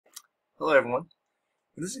Hello everyone.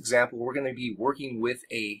 In this example we're going to be working with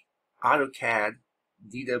a AutoCAD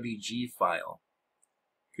DWG file.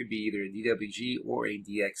 Could be either a DWG or a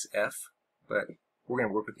DXF, but we're going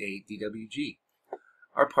to work with a DWG.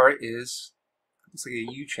 Our part is, looks like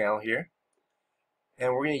a U channel here,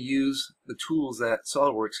 and we're going to use the tools that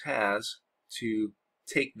SolidWorks has to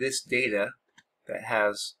take this data that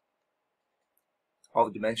has all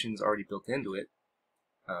the dimensions already built into it.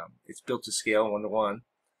 It's built to scale 1:1,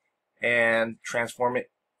 and transform it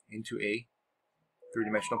into a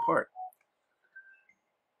three-dimensional part.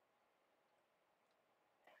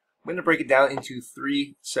 I'm going to break it down into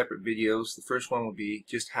 3 separate videos. The first one will be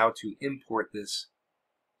just how to import this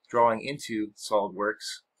drawing into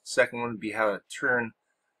SolidWorks. The second one would be how to turn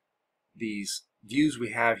these views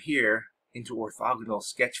we have here into orthogonal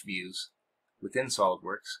sketch views within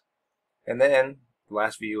SolidWorks. And then the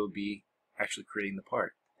last video will be actually creating the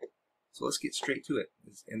part. So let's get straight to it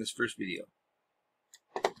in this first video.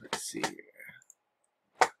 Let's see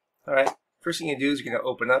here. Alright, first thing you do is you're going to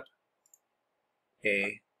open up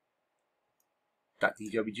a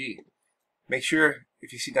 .dwg. Make sure,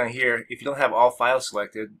 if you see down here, if you don't have all files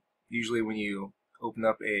selected, usually when you open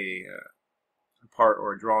up a part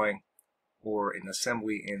or a drawing or an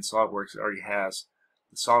assembly in SolidWorks, it already has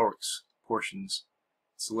the SolidWorks portions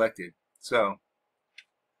selected. So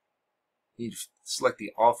you need to select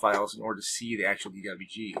the all files in order to see the actual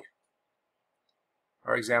DWG.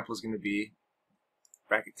 Our example is going to be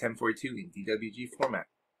bracket 1042 in DWG format.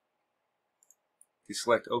 You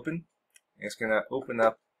select open, and it's going to open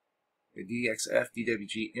up the DXF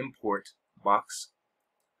DWG import box.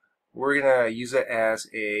 We're going to use it as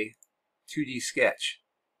a 2D sketch.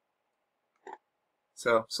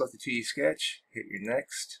 So select the 2D sketch, hit your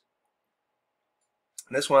next.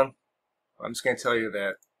 And this one, I'm just going to tell you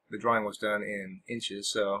that the drawing was done in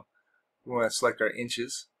inches, so we want to select our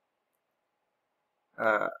inches.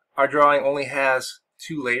 Our drawing only has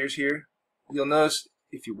 2 layers here. You'll notice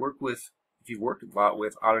if you've worked a lot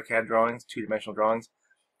with AutoCAD drawings, 2-dimensional drawings,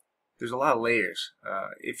 there's a lot of layers.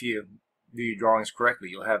 If you do your drawings correctly,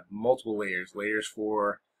 you'll have multiple layers. Layers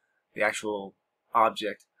for the actual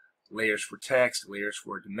object, layers for text, layers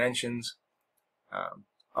for dimensions.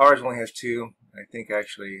 Ours only has 2. I think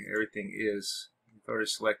actually everything is, if I were to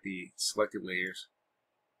select the selected layers,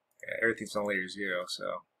 everything's on layer 0, so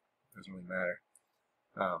it doesn't really matter.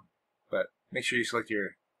 But make sure you select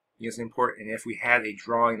your units import, and if we had a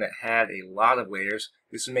drawing that had a lot of layers,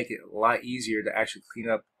 this would make it a lot easier to actually clean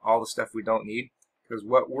up all the stuff we don't need, because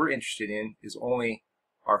what we're interested in is only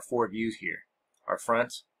our 4 views here: our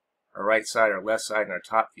front, our right side, our left side, and our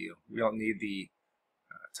top view. We don't need the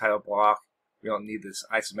title block. We don't need this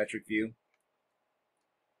isometric view.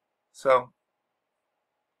 So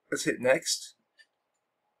let's hit next.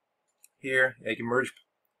 Here you can merge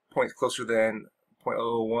points closer than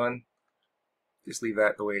 0.001. Just leave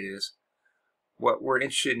that the way it is. What we're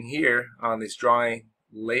interested in here on this drawing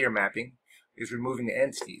layer mapping is removing the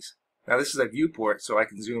entities. Now this is a viewport, so I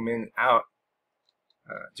can zoom in and out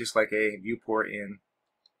just like a viewport in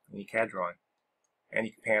any CAD drawing, and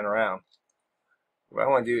you can pan around. What I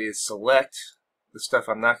want to do is select the stuff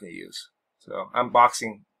I'm not going to use. So I'm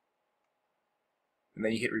boxing, and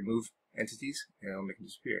then you hit remove entities and it'll make them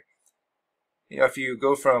disappear. You know, if you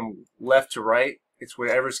go from left to right, it's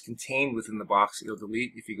whatever's contained within the box it'll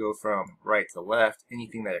delete. If you go from right to left,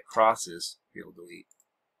 anything that it crosses it'll delete.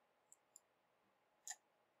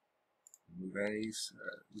 Remove entities,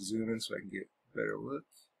 zoom in so I can get a better look.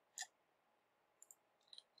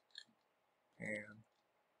 And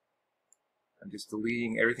I'm just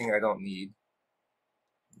deleting everything I don't need.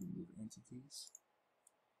 Remove entities.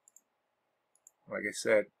 Like I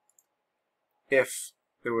said, if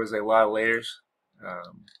there was a lot of layers,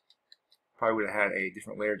 probably would have had a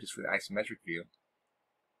different layer just for the isometric view.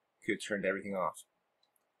 Could have turned everything off.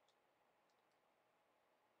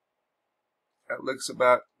 That looks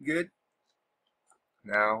about good.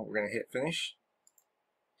 Now we're going to hit finish.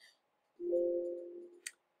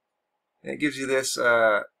 And it gives you this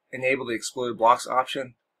enable the exploded blocks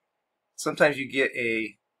option. Sometimes you get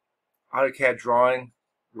a AutoCAD drawing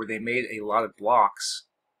where they made a lot of blocks,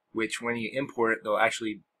 which when you import it they'll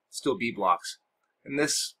actually still be blocks. And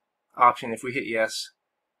this option, if we hit yes,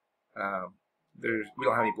 we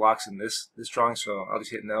don't have any blocks in this drawing, so I'll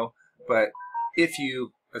just hit no. But if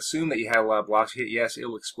you assume that you have a lot of blocks, hit yes,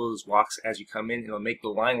 it'll explode those blocks as you come in. It'll make the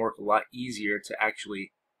line work a lot easier to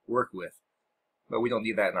actually work with. But we don't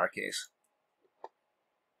need that in our case.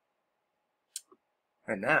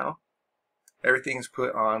 And now everything's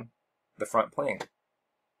put on the front plane.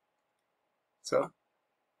 So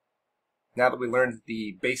now that we learned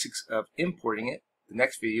the basics of importing it, the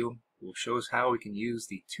next video will show us how we can use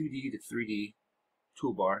the 2D to 3D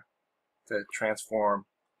toolbar to transform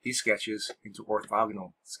these sketches into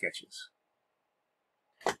orthogonal sketches.